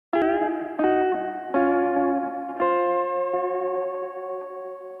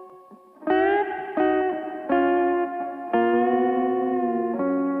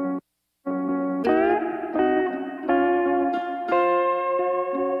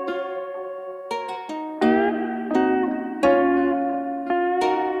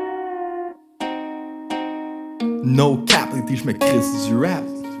No cap, like j'me crisse du rap.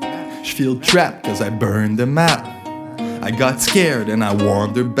 J'feel trapped cause I burned the map. I got scared and I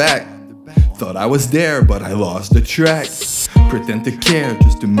wandered back. Thought I was there but I lost the track. Pretend to care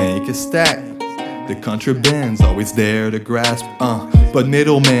just to make a stack. The contraband's always there to grasp, Pas de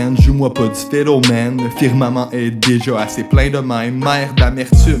middleman, joue-moi pas du fiddle man. Le firmament est déjà assez plein de même. Mer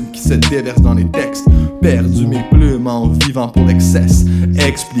d'amertume qui se déverse dans les textes. Perdu mes plumes en vivant pour l'excès.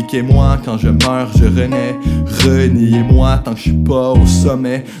 Expliquez-moi quand je meurs je renais. Reniez-moi tant que je suis pas au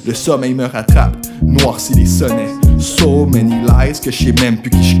sommet. Le sommeil me rattrape, noircit les sonnets. So many lies que je sais même plus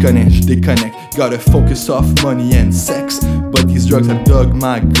qui je connais. Je déconnecte, gotta focus off money and sex. But these drugs have dug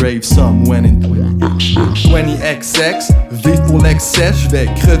my grave. Some went in 20XX. Vive pour l'excès, je vais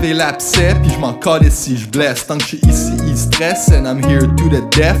crever l'abcès. Puis je m'en calisse si je blesse. Tant que je suis ici, il stresse. And I'm here to the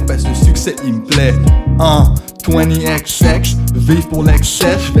death. Parce que le succès il me plaît. 20XX. Vive pour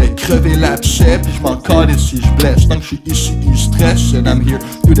l'excès, je vais crever l'abcès. Puis je m'en calisse si je blesse. Tant que je suis ici, il stresse. And I'm here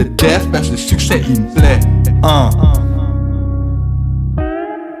to the death. Parce que le succès il me plaît.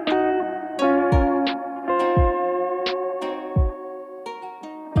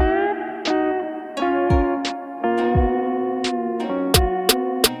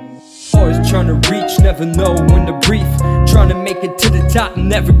 Always trying to reach, never know when to breathe. Trying to make it to the top,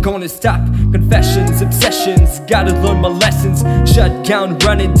 never gonna stop. Confessions, obsessions, gotta learn my lessons. Shut down,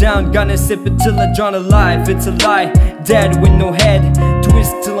 run it down, gonna sip it till I drown alive. It's a lie, dead with no head.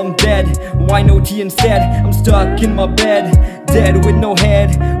 Twist till I'm dead, why no tea instead? I'm stuck in my bed, dead with no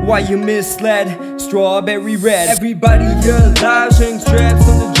head. Why you misled? Strawberry red. Everybody alive, showing straps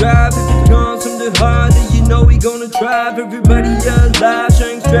on the drive. If it comes from the heart, then you know we gonna drive. Everybody alive,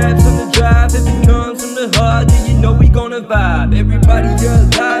 showing straps on the drive. If it comes from the heart, then you know we gonna vibe. Everybody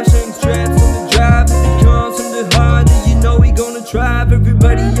alive.